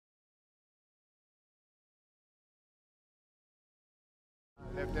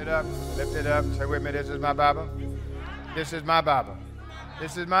Lift it up. Lift it up. Say with me, this is my Bible. This is my Bible.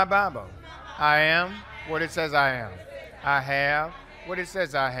 This is my Bible. I am what it says I am. I have what it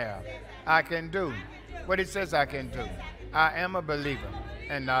says I have. I can do what it says I can do. I am a believer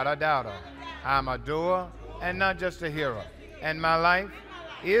and not a doubter. I'm a doer and not just a hearer. And my life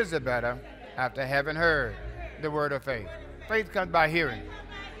is a better after having heard the word of faith. Faith comes by hearing,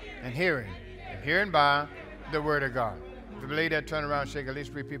 and hearing by the word of God. If you believe that, turn around, shake at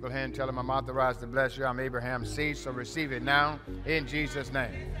least 3 people's hand, tell them I'm authorized to bless you. I'm Abraham's seed, so receive it now in Jesus'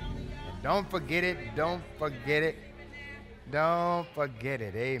 name. And don't forget it. Don't forget it. Don't forget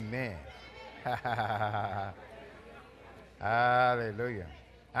it. Amen. Hallelujah.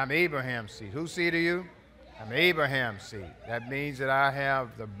 I'm Abraham's seed. Whose seed are you? I'm Abraham's seed. That means that I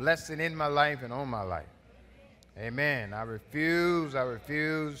have the blessing in my life and on my life. Amen. I refuse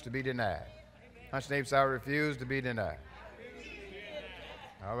to be denied. Hush neighbors, I refuse to be denied.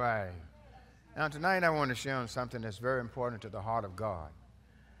 All right. Now tonight I want to share on something that's very important to the heart of God.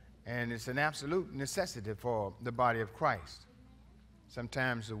 And it's an absolute necessity for the body of Christ.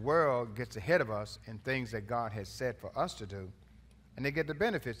 Sometimes the world gets ahead of us in things that God has said for us to do, and they get the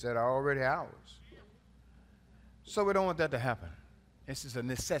benefits that are already ours. So we don't want that to happen. This is a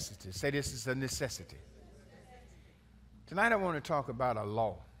necessity. Say this is a necessity. Tonight I want to talk about a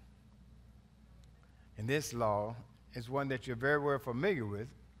law. And this law is one that you're very well familiar with,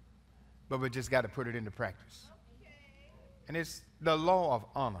 but we just got to put it into practice. And it's the law of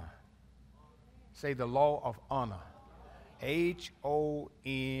honor. Say the law of honor. Honor.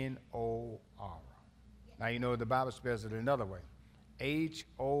 Now you know the Bible spells it another way.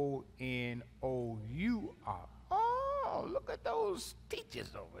 Honour. Oh, look at those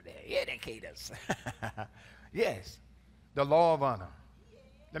teachers over there, educators. Yes, the law of honor.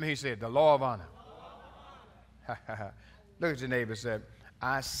 Let me hear you say it, the law of honor. Look at your neighbor and say,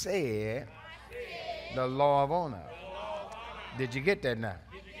 I said the law of honor. Did you get that now?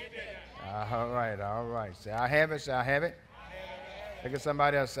 All right, all right. Say, I have it, say, I have it. Look at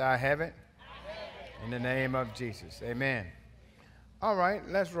somebody else, say, I have it. In the name of Jesus, amen. All right,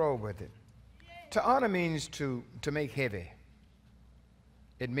 let's roll with it. To honor means to make heavy.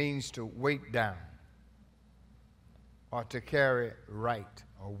 It means to weight down or to carry right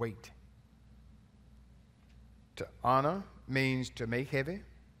or weight. To honor means to make heavy.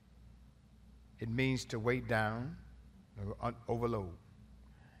 It means to weight down or overload.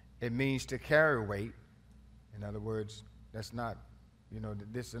 It means to carry weight. In other words, that's not,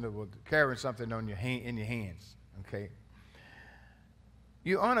 this carrying something on in your hands, okay?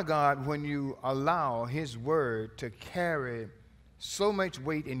 You honor God when you allow His word to carry so much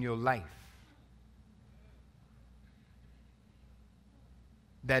weight in your life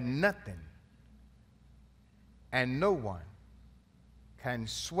that nothing and no one can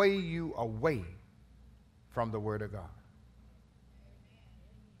sway you away from the word of God.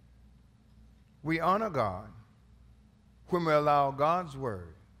 We honor God when we allow God's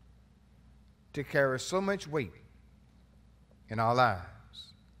word to carry so much weight in our lives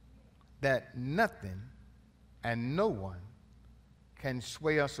that nothing and no one can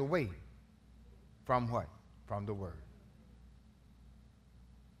sway us away from what? From the word.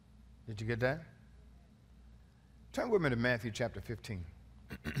 Did you get that? Turn with me to Matthew chapter 15.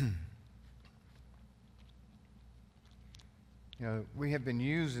 We have been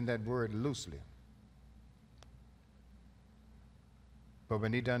using that word loosely. But we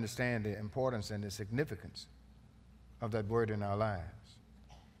need to understand the importance and the significance of that word in our lives.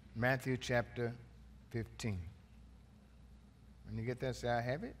 Matthew chapter 15. When you get that, say, I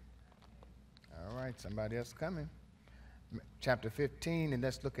have it. All right, somebody else coming. Chapter 15, and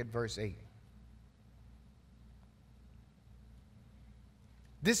let's look at verse 8.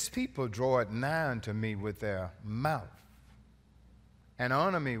 This people draw it nigh unto me with their mouth, and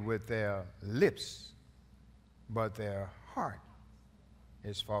honor me with their lips, but their heart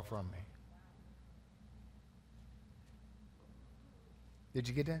is far from me. Did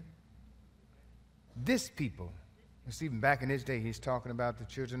you get that? This people, it's even back in his day, he's talking about the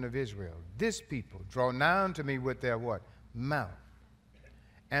children of Israel. This people draw nigh unto me with their what? Mouth.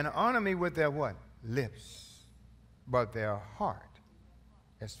 And honor me with their what? Lips. But their heart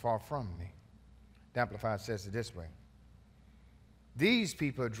is far from me. The Amplified says it this way. These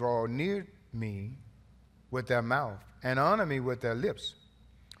people draw near me with their mouth and honor me with their lips.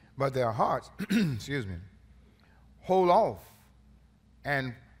 But their hearts, excuse me, hold off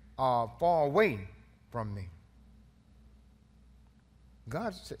and are far away from me.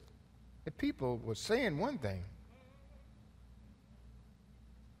 God said, the people were saying one thing,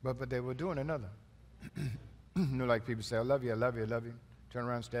 but they were doing another. Like people say, I love you, I love you, I love you. Turn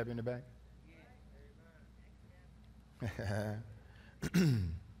around and stab you in the back.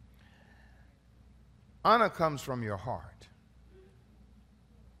 Honor comes from your heart.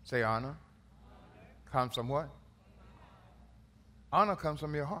 Say honor. Comes from what? Honor comes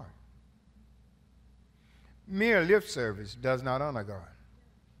from your heart. Mere lip service does not honor God.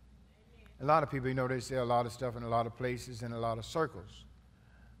 A lot of people, you know, they say a lot of stuff in a lot of places in a lot of circles.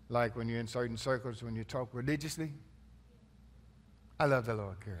 Like when you're in certain circles, when you talk religiously. I love the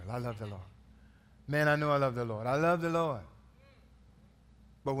Lord, Carol. I love the Lord. Man, I know I love the Lord. I love the Lord.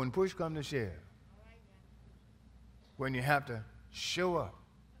 But when push comes to shove, when you have to show up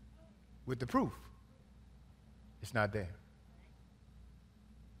with the proof, it's not there.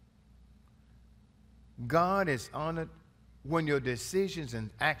 God is honored when your decisions and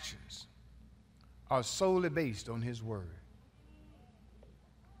actions are solely based on His word.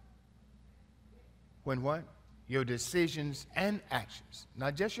 When what? Your decisions and actions,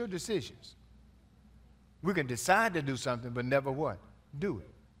 not just your decisions. We can decide to do something, but never what? Do it.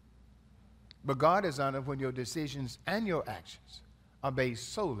 But God is honored when your decisions and your actions are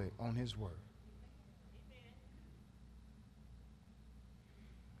based solely on His word.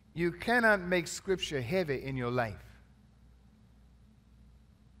 You cannot make Scripture heavy in your life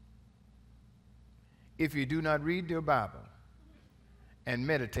if you do not read your Bible and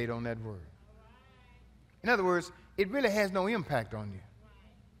meditate on that word. In other words, it really has no impact on you.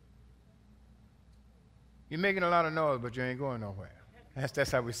 You're making a lot of noise, but you ain't going nowhere.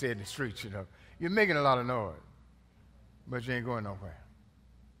 That's how we say it in the streets, you know. You're making a lot of noise, but you ain't going nowhere.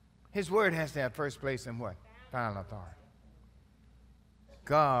 His word has to have first place in what? Final authority.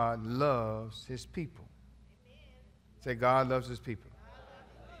 God loves His people. Say, God loves His people.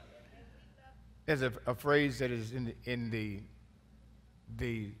 There's a phrase that is in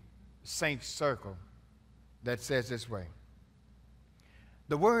the saints' circle that says this way.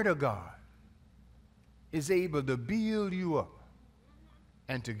 The word of God is able to build you up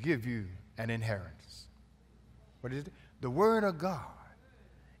and to give you an inheritance. What is it? The word of God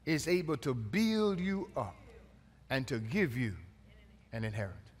is able to build you up and to give you an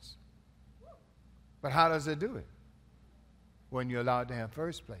inheritance. But how does it do it? When you're allowed to have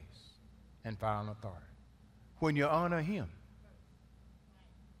first place and final authority. When you honor Him.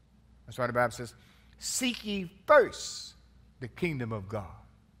 That's why the Bible says, seek ye first the kingdom of God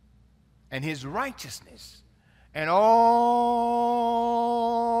and His righteousness, and all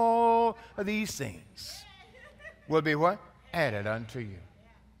of these things will be what? Added unto you.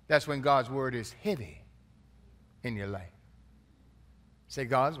 That's when God's word is heavy in your life. Say,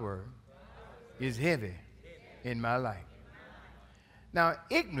 God's word is heavy in my life. Now,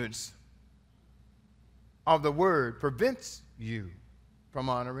 ignorance of the word prevents you from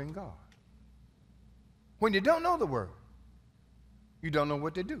honoring God. When you don't know the word, you don't know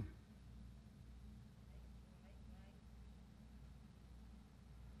what to do.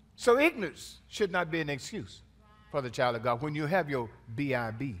 So ignorance should not be an excuse for the child of God when you have your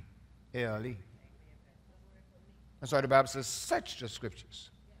B-I-B-L-E. That's why the Bible says, search the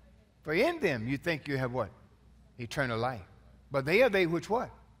scriptures. For in them you think you have what? Eternal life. But they are they which what?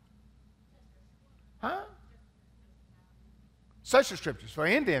 Huh? Search the scriptures. For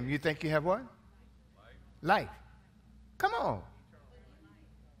in them you think you have what? Life. Come on.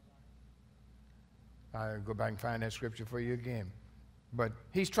 I'll go back and find that scripture for you again. But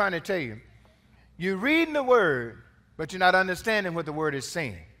he's trying to tell you, you're reading the word, but you're not understanding what the word is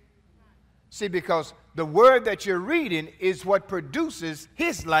saying. See, because the word that you're reading is what produces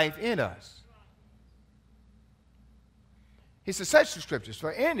His life in us. He says, search the scriptures,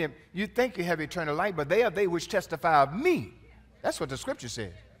 for in them you think you have eternal life, but they are they which testify of me. That's what the scripture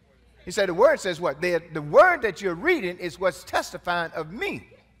says. He said the word says what? The word that you're reading is what's testifying of me.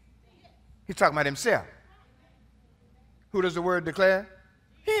 He's talking about Himself. Who does the word declare?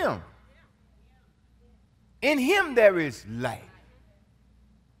 Him. In Him there is life.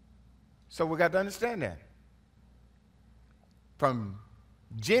 So we got to understand that. From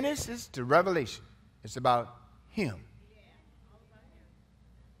Genesis to Revelation, it's about Him.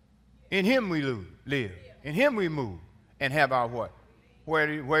 In Him we live. In Him we move and have our what?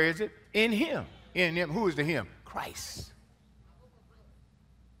 Where is it? In Him. In Him. Who is the Him? Christ.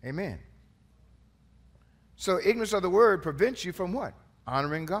 Amen. So ignorance of the word prevents you from what?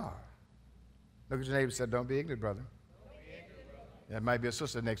 Honoring God. Look at your neighbor and say, don't be ignorant, brother. There might be a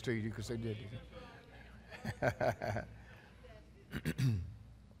sister next to you. You could say,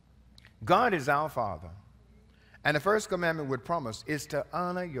 God is our Father. And the first commandment with promise is to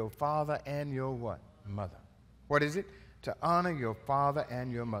honor your father and your what? Mother. What is it? To honor your father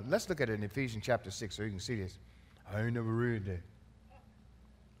and your mother. Let's look at it in Ephesians chapter 6 so you can see this. I ain't never read that.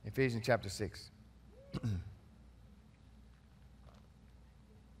 Ephesians chapter 6.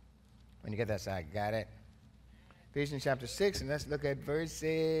 When you get that side, got it? Ephesians chapter 6, and let's look at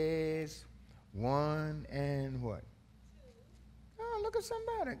verses 1 and what? Oh, look at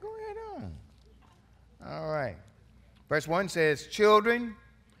somebody. Go ahead on. All right. Verse 1 says, children,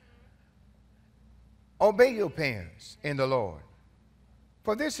 obey your parents in the Lord.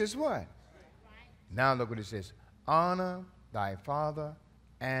 For this is what? Now look what it says. Honor thy father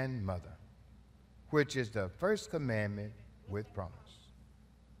and mother, which is the first commandment with promise.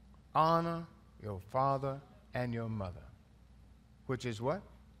 Honor your father and your mother, which is what?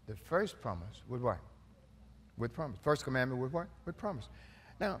 The first promise with what? With promise. First commandment with what? With promise.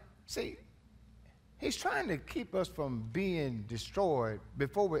 Now, see, he's trying to keep us from being destroyed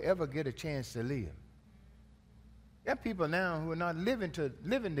before we ever get a chance to live. There are people now who are not living to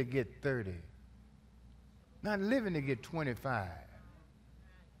get 30, not living to get 25.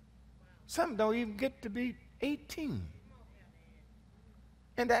 Some don't even get to be 18.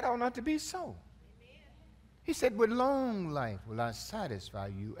 And that ought not to be so. He said, with long life will I satisfy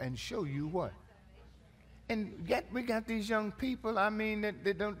you and show you what? And yet we got these young people, I mean, that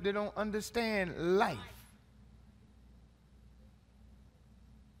they don't understand life.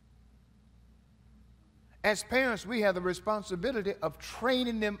 As parents, we have the responsibility of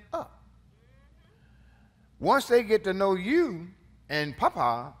training them up. Once they get to know you and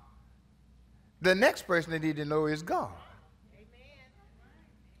Papa, the next person they need to know is God.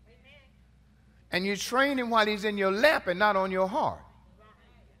 And you train him while he's in your lap and not on your heart.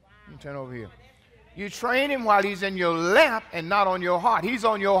 Let me turn over here. You train him while he's in your lap and not on your heart. He's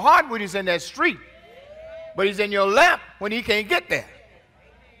on your heart when he's in that street. But he's in your lap when he can't get there.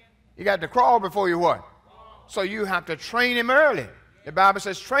 You got to crawl before you what? So you have to train him early. The Bible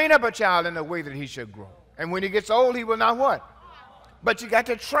says, train up a child in the way that he should grow. And when he gets old, he will not what? But you got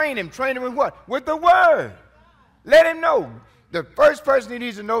to train him. Train him with what? With the word. Let him know. The first person he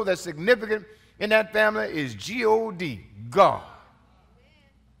needs to know that's significant in that family is G-O-D, God.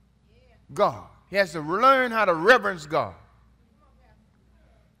 God. He has to learn how to reverence God.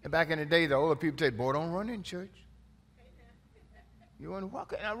 And back in the day, the older people say, boy, don't run in church. You want to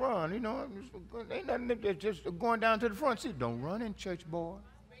walk and I run, you know. Ain't nothing, just going down to the front seat. Don't run in church, boy.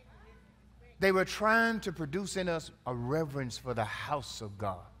 They were trying to produce in us a reverence for the house of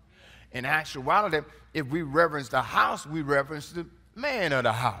God. In actuality, if we reverence the house, we reverence the man of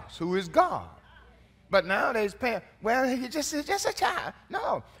the house, who is God. But nowadays, well, he's just a child.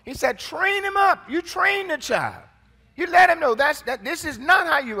 No, he said, train him up. You train the child. You let him know that this is not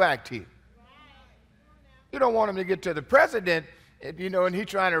how you act here. You don't want him to get to the president, you know, and he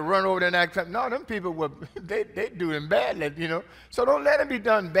trying to run over there and act something. No, them people, they do him badly, you know. So don't let him be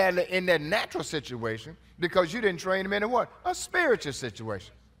done badly in that natural situation because you didn't train him in a what? A spiritual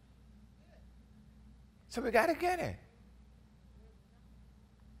situation. So we got to get it.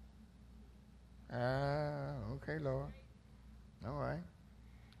 Okay, Lord. All right.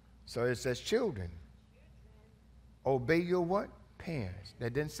 So it says, children, obey your what? Parents.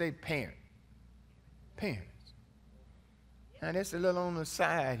 That didn't say parent. Parents. Now, that's a little on the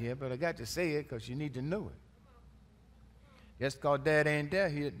side here, but I got to say it because you need to know it. Just because Dad ain't there,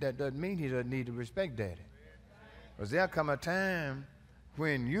 that doesn't mean he doesn't need to respect Daddy. Because there'll come a time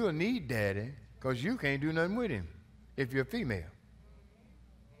when you'll need Daddy because you can't do nothing with him if you're female.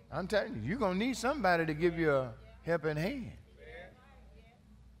 I'm telling you, you're going to need somebody to give you a helping hand.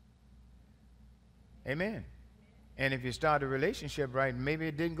 Amen. And if you start a relationship right, maybe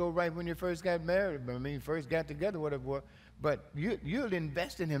it didn't go right when you first got married, but I mean, first got together, whatever. But you'll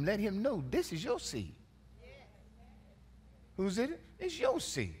invest in him. Let him know this is your seed. Who's it? It's your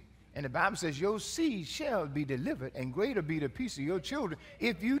seed. And the Bible says your seed shall be delivered, and greater be the peace of your children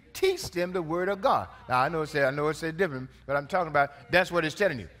if you teach them the word of God. Now, I know it's different, but I'm talking about that's what it's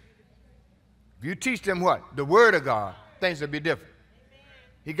telling you. If you teach them what? The word of God, things will be different.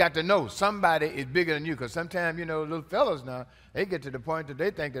 He got to know somebody is bigger than you, because sometimes, you know, little fellas now, they get to the point that they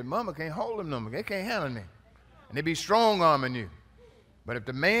think that mama can't hold them no more. They can't handle me. And they be strong-arming you. But if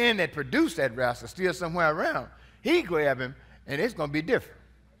the man that produced that rascal is still somewhere around, he grab him, and it's going to be different.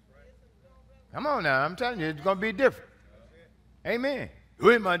 Come on now, I'm telling you, it's going to be different. Amen. Who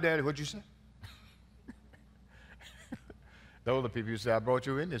is my daddy? What'd you say? The older people used to say, I brought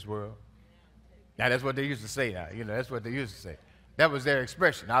you in this world. Now, that's what they used to say now. You know, that's what they used to say. That was their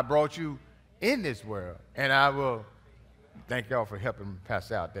expression. I brought you in this world, and I will thank y'all for helping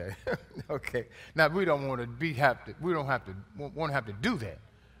pass out there. Okay. Now, we don't want to have to do that.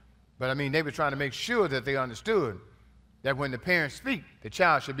 But, I mean, they were trying to make sure that they understood that when the parents speak, the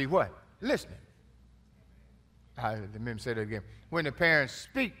child should be what? Listening. Let me say that again. When the parents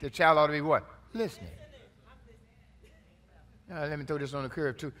speak, the child ought to be what? Listening. Now, let me throw this on the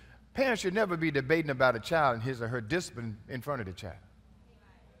curve too. Parents should never be debating about a child and his or her discipline in front of the child.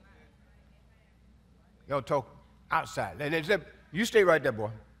 Y'all talk outside. You stay right there,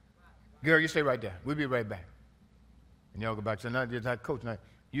 boy. Girl, you stay right there. We'll be right back. And y'all go back. So now, coach, now,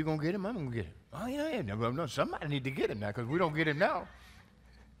 you going to get him? I'm going to get him. Oh, yeah. No, somebody need to get him now because we don't get him now.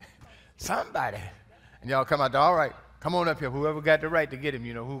 Somebody. And y'all come out there, all right, come on up here. Whoever got the right to get him,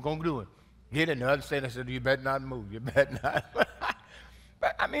 who's going to do it? Get in. The other side, I said, you better not move. You better not.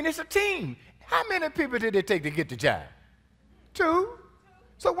 But, I mean, it's a team. How many people did it take to get the job? 2.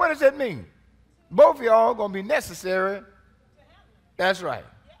 So what does that mean? Both of y'all going to be necessary. That's right.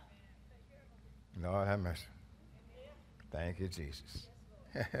 Lord have mercy. Thank you, Jesus.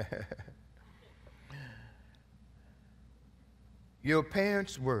 Your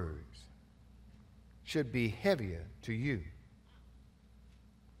parents' words should be heavier to you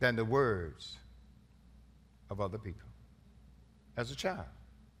than the words of other people. As a child,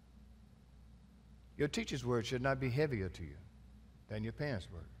 your teacher's word should not be heavier to you than your parents'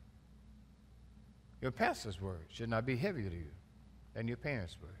 word. Your pastor's word should not be heavier to you than your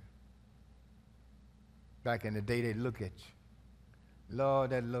parents' word. Back in the day, they'd look at you.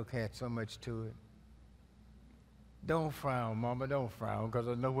 Lord, that look had so much to it. Don't frown, Mama, don't frown, because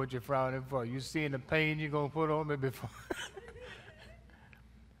I know what you're frowning for. You seeing the pain you're going to put on me before.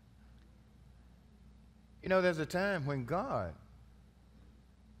 There's a time when God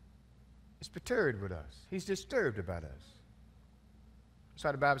is perturbed with us. He's disturbed about us. That's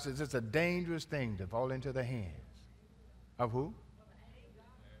why the Bible says it's a dangerous thing to fall into the hands of who?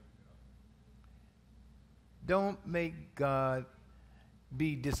 Don't make God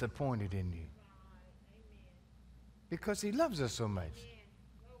be disappointed in you. Because he loves us so much.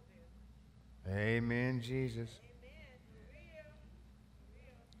 Amen, Jesus.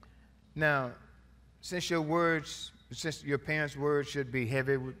 Now, since your parents' words should be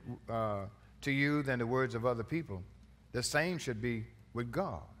heavier to you than the words of other people, the same should be with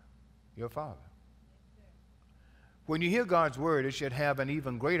God, your Father. When you hear God's word, it should have an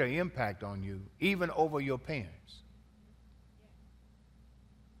even greater impact on you, even over your parents.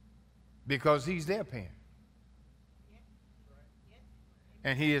 Because he's their parent.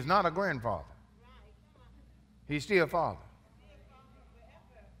 And he is not a grandfather. He's still a father.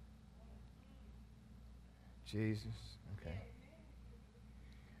 Jesus, okay.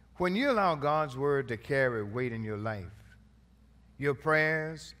 When you allow God's word to carry weight in your life, your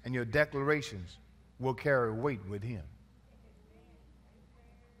prayers and your declarations will carry weight with him.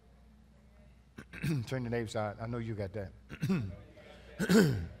 Turn the neighbor side. I know you got that.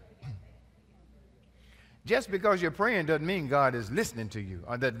 Just because you're praying doesn't mean God is listening to you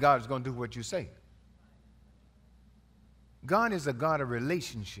or that God is going to do what you say. God is a God of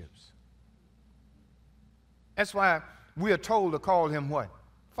relationships. That's why we are told to call him what?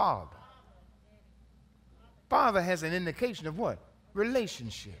 Father. Father has an indication of what?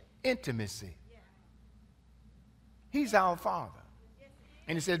 Relationship, intimacy. He's our Father.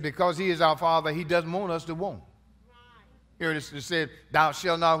 And he says because he is our Father, he doesn't want us to want. Here it said, thou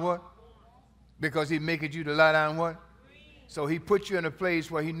shalt not what? Because he maketh you to lie down what? So he puts you in a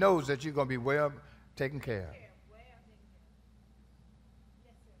place where he knows that you're going to be well taken care of.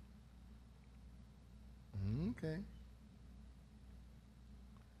 Okay.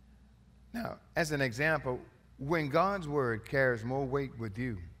 Now, as an example, when God's word carries more weight with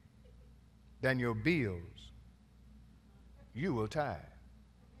you than your bills, you will tithe.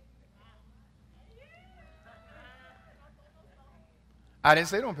 I didn't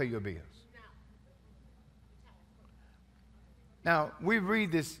say don't pay your bills. Now, we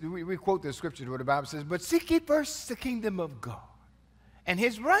read this, we quote the scripture where the Bible says, but seek ye first the kingdom of God and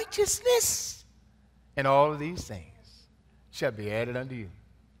his righteousness, and all of these things shall be added unto you.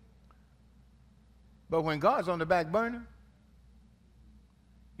 But when God's on the back burner,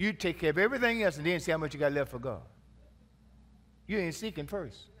 you take care of everything else and then see how much you got left for God. You ain't seeking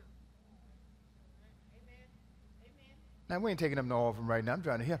first. Now, we ain't taking up no offering right now. I'm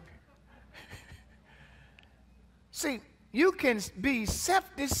trying to help you. See, you can be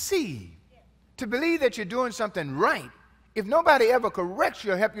self-deceived to believe that you're doing something right. If nobody ever corrects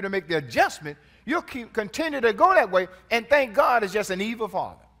you or help you to make the adjustment, you'll continue to go that way and think God is just an evil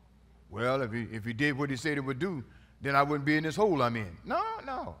father. Well, if he did what he said he would do, then I wouldn't be in this hole I'm in.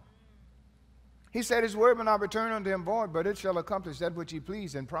 No. He said his word will not return unto him void, but it shall accomplish that which he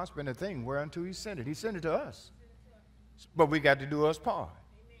pleased and prosper in the thing whereunto he sent it. He sent it to us. But we got to do us part.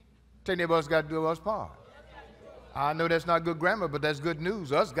 Tell neighbor else got to do us part. I know that's not good grammar, but that's good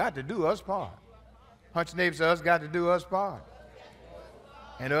news. Us got to do us part. Hunch neighbors, us got to do us part.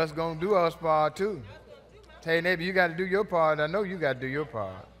 And us going to do us part too. Tell your neighbor, you got to do your part. I know you got to do your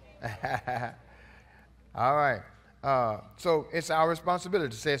part. All right. So it's our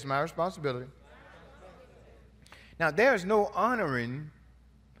responsibility. Say it's my responsibility. Now, there's no honor in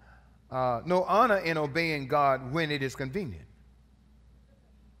obeying God when it is convenient.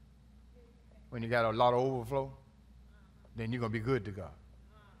 When you got a lot of overflow, then you're going to be good to God.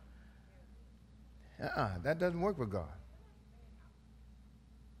 That doesn't work with God.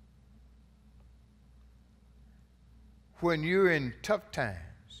 When you're in tough times,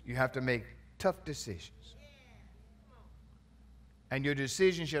 you have to make tough decisions. And your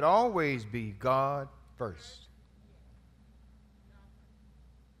decision should always be God first.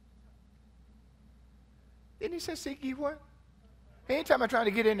 Didn't he say, seek ye what? He ain't talking about trying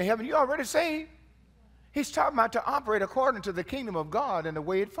to get into heaven. You already saved. He's talking about to operate according to the kingdom of God and the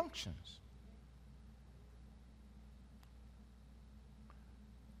way it functions.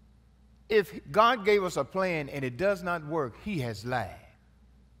 If God gave us a plan and it does not work, he has lied.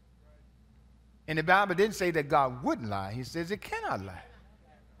 And the Bible didn't say that God wouldn't lie. He says it cannot lie.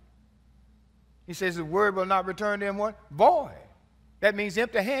 He says the word will not return to him what? Void. That means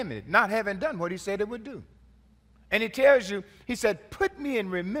empty-handed, not having done what he said it would do. And he tells you, he said, put me in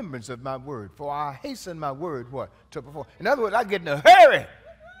remembrance of my word, for I hasten my word, what? To perform. In other words, I get in a hurry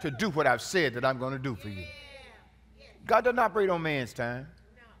to do what I've said that I'm going to do for you. God doesn't operate on man's time.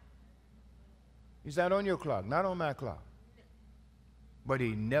 He's not on your clock, not on my clock. But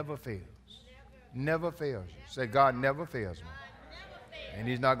he never fails. Never fails you. Say, God never fails me. And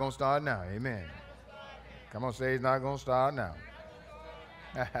he's not going to start now. Amen. Come on, say he's not going to start now.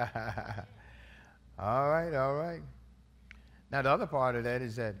 All right, all right. Now, the other part of that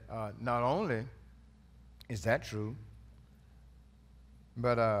is that not only is that true,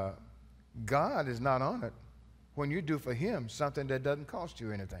 but God is not honored when you do for him something that doesn't cost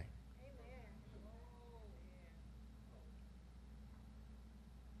you anything.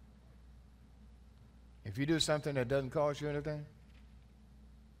 If you do something that doesn't cost you anything,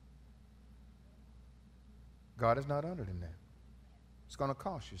 God is not honored in that. It's going to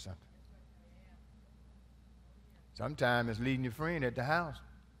cost you something. Sometimes it's leading your friend at the house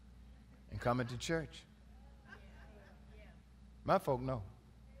and coming to church. My folk know.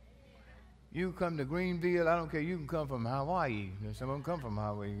 You come to Greenville, I don't care, you can come from Hawaii. Some of them come from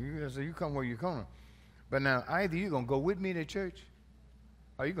Hawaii. You come where you're coming. But now, either you're going to go with me to church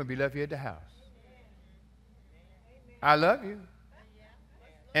or you're going to be left here at the house. I love you.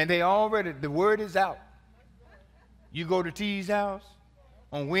 And they already, the word is out. You go to T's house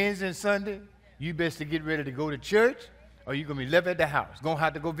on Wednesday and Sunday, you best to get ready to go to church or you're going to be left at the house. Going to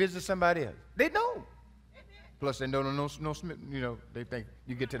have to go visit somebody else. They know. Plus, they know they think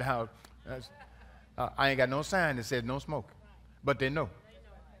you get to the house. I ain't got no sign that says no smoking. But they know.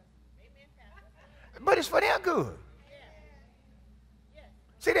 But it's for their good.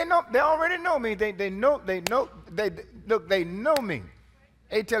 See, they know. They already know me. They know me.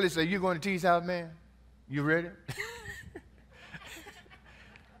 They tell you, say, you going to T's house, man? You ready?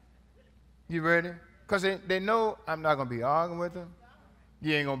 You ready? Because they know I'm not going to be arguing with them.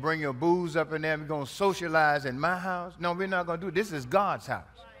 You ain't going to bring your booze up in there. We're going to socialize in my house. No, we're not going to do it. This is God's house.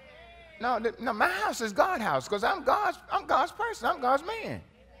 No, my house is God's house because I'm God's person. I'm God's man.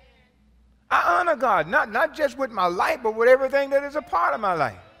 I honor God, not just with my life, but with everything that is a part of my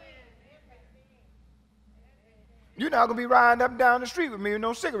life. You're not going to be riding up and down the street with me with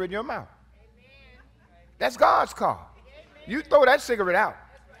no cigarette in your mouth. That's God's car. You throw that cigarette out.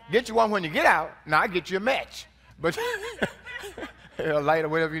 Get you one when you get out. Now I get you a match. But a light or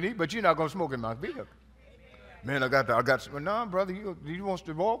whatever you need, but you're not going to smoke in my vehicle. Man, I got well, no, brother, you want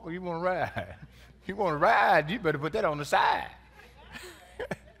to walk or you want to ride? You want to ride, you better put that on the side.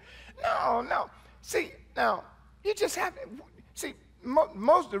 No. See, now, you just have to, see,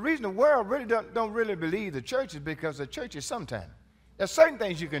 most of the reason the world really don't really believe the church is because the church is sometimes. There's certain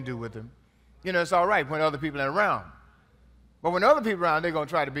things you can do with them. You know, it's all right when other people are around. But when other people are around, they're going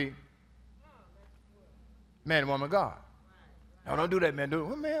to try to be man and woman of God. No, don't do that, man.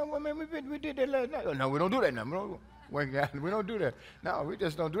 We did that last night. No, we don't do that now. We don't do that. No, we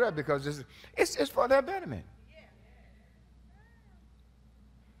just don't do that because it's for their betterment.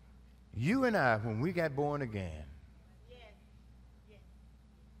 You and I, when we got born again,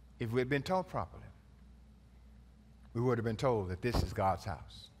 if we had been taught properly, we would have been told that this is God's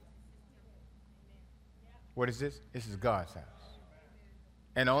house. What is this? This is God's house.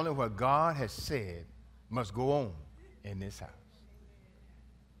 And only what God has said must go on in this house.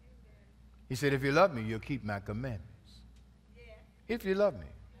 He said, if you love me, you'll keep my commandments. If you love me.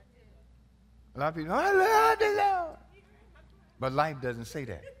 A lot of people, I love the Lord. But life doesn't say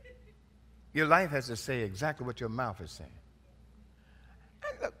that. Your life has to say exactly what your mouth is saying.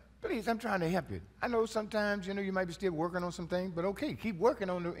 And look, please, I'm trying to help you. I know sometimes, you might be still working on some things, but okay, keep working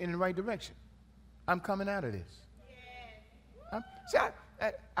in the right direction. I'm coming out of this. See,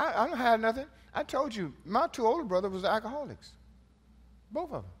 I don't have nothing. I told you, my two older brothers was alcoholics.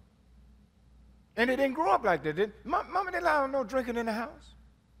 Both of them. And they didn't grow up like that. Mama didn't allow no drinking in the house.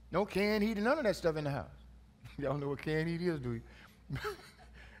 No canned heat and none of that stuff in the house. Y'all know what canned heat is, do you?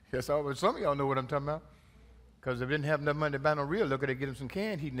 Yes, some of y'all know what I'm talking about. Because if they didn't have enough money to buy no real liquor, they get them some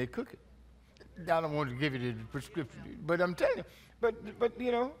canned heat and they cook it. I don't want to give you the prescription, but I'm telling you. But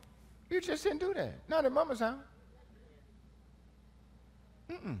you just didn't do that. Not at Mama's house.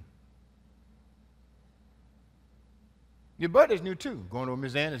 Your buddies knew too. Going to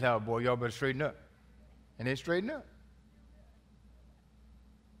Miss Anna's house, boy, y'all better straighten up. And they straightened up.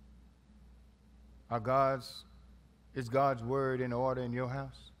 Is God's word in order in your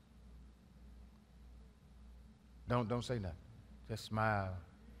house? Don't say nothing. Just smile.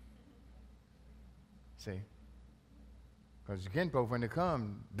 See? Because the kinfolk, when they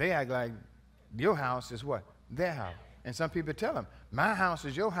come, they act like your house is what? Their house. And some people tell them, my house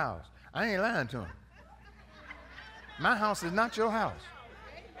is your house. I ain't lying to them. My house is not your house.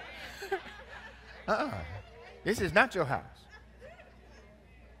 This is not your house.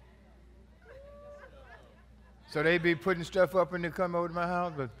 So they be putting stuff up when they come over to my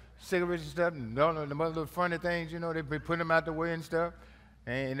house, but cigarettes and stuff, and all the little funny things, they be putting them out the way and stuff.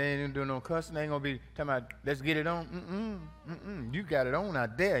 And they ain't doing no cussing. They ain't going to be talking about, let's get it on. You got it on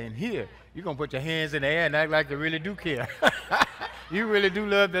out there and here. You're going to put your hands in the air and act like you really do care. You really do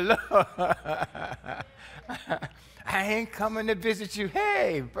love the Lord. I ain't coming to visit you.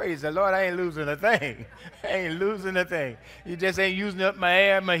 Hey, praise the Lord, I ain't losing a thing. I ain't losing a thing. You just ain't using up my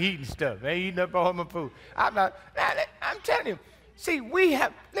air and my heat and stuff. I ain't eating up all my food. I'm telling you, see,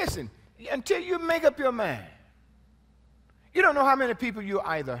 listen, until you make up your mind, you don't know how many people you're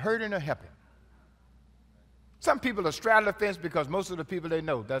either hurting or helping. Some people are straddling the fence because most of the people they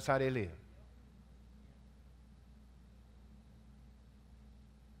know, that's how they live.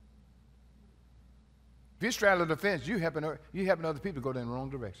 If you straddle the fence, you helping other people go in the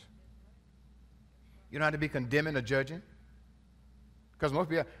wrong direction. You don't have to be condemning or judging. Because most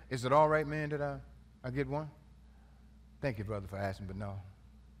people, is it all right, man, that I get one? Thank you, brother, for asking, but no.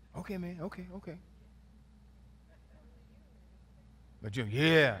 Okay, man, okay. But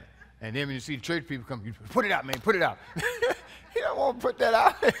yeah. And then when you see the church people come, you put it out, man, put it out. You don't want to put that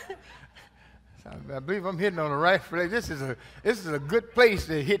out. I believe I'm hitting on the right place. This is a good place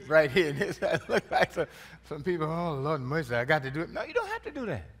to hit right here. This looks like some people, oh, Lord mercy, I got to do it. No, you don't have to do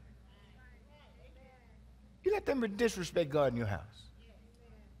that. You let them disrespect God in your house.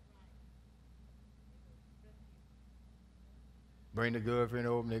 Bring the girlfriend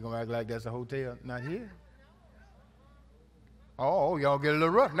over and they're going to act like that's a hotel. Not here. Oh, y'all get a little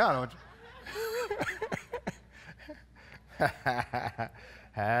rough now, don't you?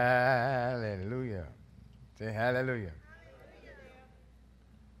 Hallelujah. Say hallelujah.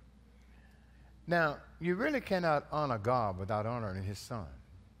 Now, you really cannot honor God without honoring his son.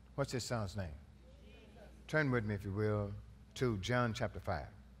 What's his son's name? Turn with me, if you will, to John chapter 5.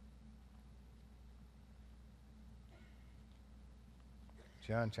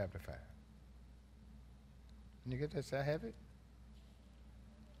 John chapter 5. Can you get this? I have it.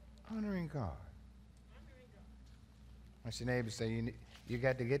 Honoring God. What's your neighbor say? You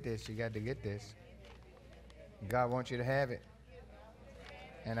got to get this. You got to get this. God wants you to have it.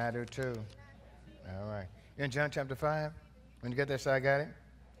 And I do too. All right. You're in John chapter 5. When you get this, I got it.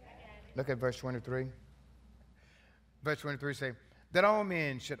 Look at verse 23. Verse 23 say, that all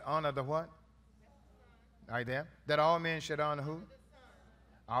men should honor the what? Are you there? That all men should honor who?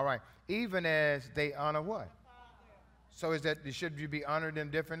 All right. Even as they honor what? So is that, should you be honoring them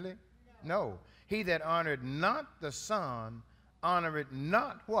differently? No. He that honored not the Son, honored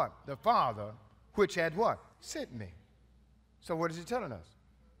not what? The Father, which had what? Sent me. So what is he telling us?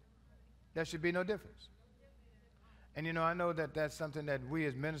 There should be no difference. And I know that that's something that we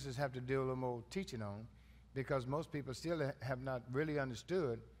as ministers have to do a little more teaching on, because most people still have not really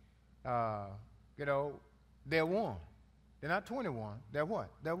understood, they're one. They're not 21. They're what?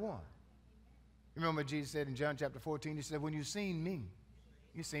 They're one. Remember what Jesus said in John chapter 14? He said, when you've seen me,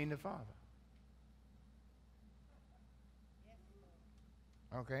 you've seen the Father.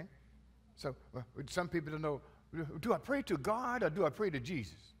 Okay? So some people don't know, do I pray to God or do I pray to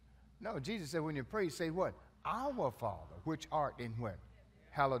Jesus? No, Jesus said when you pray, say what? Our Father, which art in what?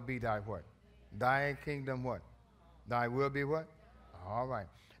 Hallowed be thy what? Thy kingdom what? Thy will be what? All right.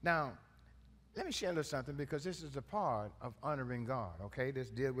 Now, Let me share a little something, because this is a part of honoring God, okay? This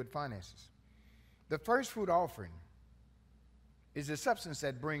deals with finances. The first fruit offering is the substance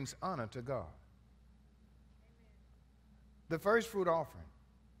that brings honor to God. The first fruit offering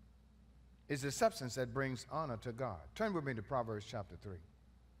is the substance that brings honor to God. Turn with me to Proverbs chapter 3.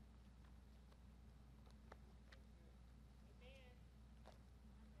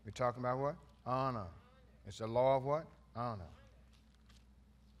 We're talking about what? Honor. It's the law of what? Honor.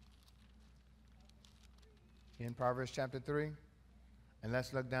 In Proverbs chapter 3, and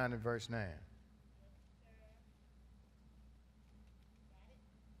let's look down at verse 9.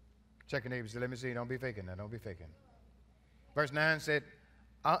 Check your neighbors. Let me see. Don't be faking now. Don't be faking. Verse 9 said,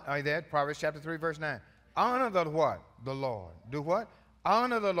 are you there? Proverbs chapter 3, verse 9. Honor the what? The Lord. Do what?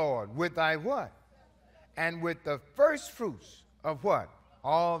 Honor the Lord with thy what? And with the first fruits of what?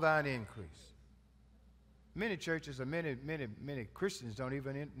 All thine increase. Many churches or many Christians don't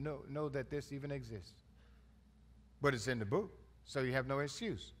even know that this even exists. But it's in the book, so you have no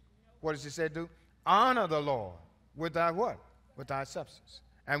excuse. What does it say do? Honor the Lord with thy what? With thy substance.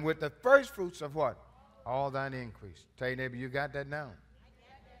 And with the first fruits of what? All thine increase. Tell your neighbor, you got that now?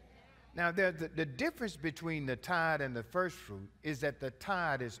 Now, the difference between the tithe and the first fruit is that the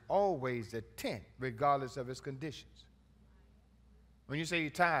tithe is always a tenth, regardless of its conditions. When you say you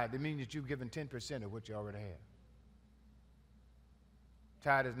tithe, it means that you've given 10% of what you already have.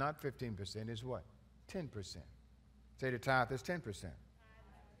 Tithe is not 15%, it's what? 10%. Say the tithe is 10%.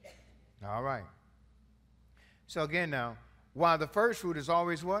 All right. So again now, while the first fruit is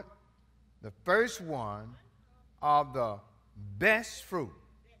always what? The first one of the best fruit.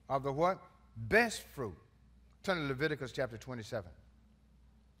 Of the what? Best fruit. Turn to Leviticus chapter 27.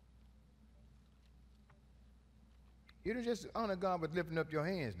 You don't just honor God with lifting up your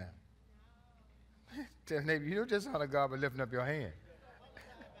hands now. Tell your neighbor, you don't just honor God with lifting up your hand.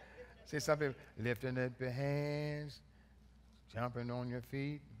 See, some people lifting up your hands, jumping on your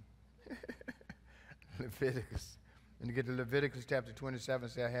feet. Leviticus. When you get to Leviticus chapter 27,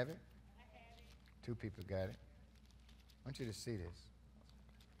 say, I have it. Two people got it. I want you to see this.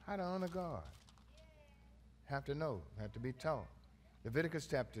 How to honor God. Have to know, have to be taught. Leviticus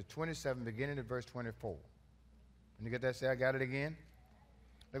chapter 27, beginning at verse 24. When you get that, say, I got it again.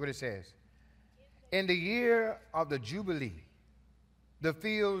 Look what it says. In the year of the Jubilee, the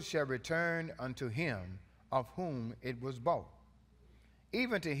field shall return unto him of whom it was bought,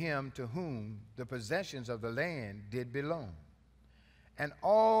 even to him to whom the possessions of the land did belong. And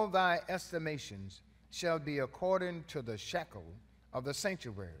all thy estimations shall be according to the shekel of the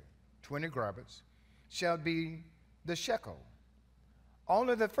sanctuary. 20 garments shall be the shekel.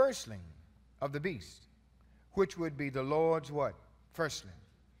 Only the firstling of the beast, which would be the Lord's what? Firstling.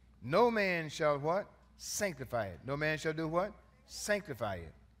 No man shall what? Sanctify it. No man shall do what? Sanctify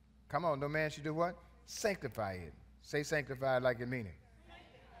it. Come on, no man shall do what? Sanctify it. Say sanctify it like you mean it.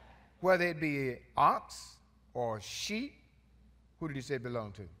 Whether it be ox or sheep, who did he say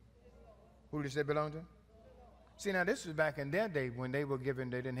belong to? Who did he say belong to? See, now this was back in their day when they were given,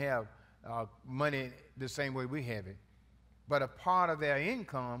 they didn't have money the same way we have it. But a part of their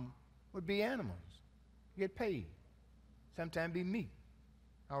income would be animals. Get paid. Sometimes be meat.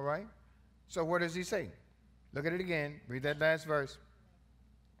 All right? So what does he say? Look at it again. Read that last verse.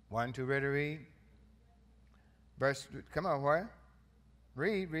 1, 2, ready to read? Verse, come on, where?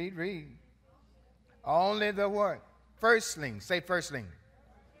 Read. Only the what? Firstling. Say firstling.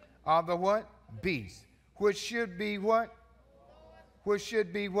 Of the what? Beast. Which should be what? Which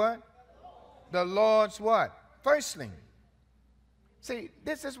should be what? The Lord's what? Firstling. See,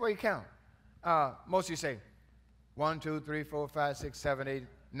 this is where you count. Most of you say 1, 2, 3, 4, 5, 6, 7, 8,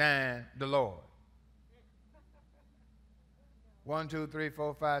 9, the Lord. 1, 2, 3,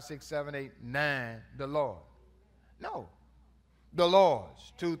 4, 5, 6, 7, 8, 9, the Lord. No. The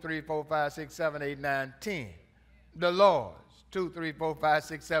Lord's. 2, 3, 4, 5, 6, 7, 8, 9, 10. The Lord's. 2, 3, 4, 5,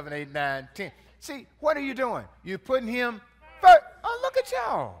 6, 7, 8, 9, 10. See, what are you doing? You're putting him first. Oh, look at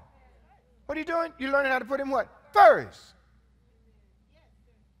y'all. What are you doing? You're learning how to put him what? First.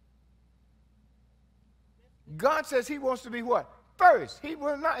 God says he wants to be what? First. He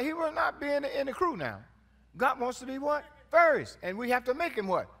will not be in the crew now. God wants to be what? First. And we have to make him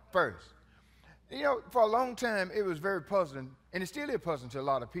what? First. You know, for a long time, it was very puzzling, and it still is puzzling to a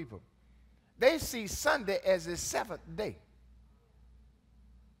lot of people. They see Sunday as the seventh day.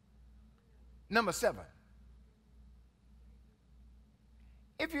 Number 7.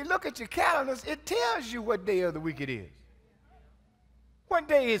 If you look at your calendars, it tells you what day of the week it is. What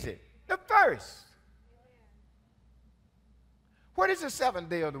day is it? The first. What is the 7th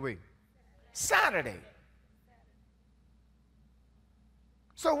day of the week? Saturday.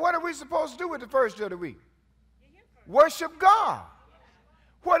 So what are we supposed to do with the first day of the week? Worship God.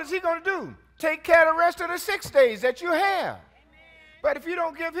 What is he going to do? Take care of the rest of the 6 days that you have. But if you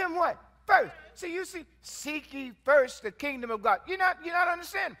don't give him what? First. See, you see, seek ye first the kingdom of God. You're not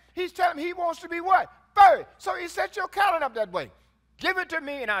understanding. He's telling me he wants to be what? First. So he set your calendar up that way. Give it to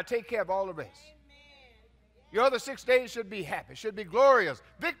me and I'll take care of all the rest. Your other 6 days should be happy, should be glorious,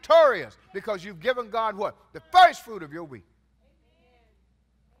 victorious, because you've given God what? The first fruit of your week.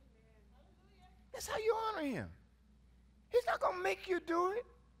 That's how you honor him. He's not going to make you do it.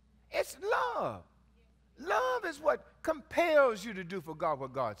 It's love. Love is what compels you to do for God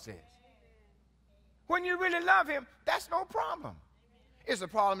what God says. When you really love him, that's no problem. It's a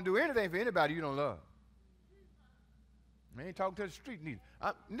problem to do anything for anybody you don't love. I ain't talking to the street neither.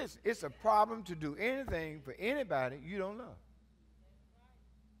 Listen, it's a problem to do anything for anybody you don't love.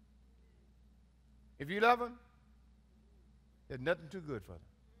 If you love them, there's nothing too good for them.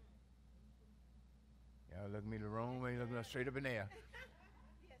 Y'all look at me the wrong way, looking straight up in the air.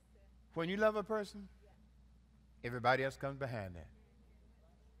 When you love a person, everybody else comes behind that.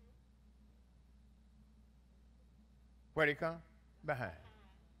 Where they come? Behind.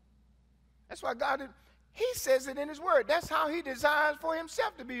 That's why God did. He says it in his word. That's how he desires for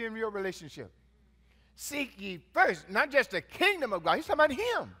himself to be in your relationship. Seek ye first, not just the kingdom of God. He's talking about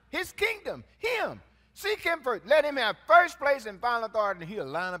him, his kingdom, him. Seek him first. Let him have first place and final authority, and he'll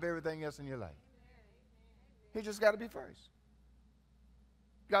line up everything else in your life. He just got to be first.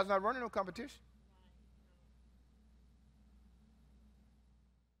 God's not running no competition.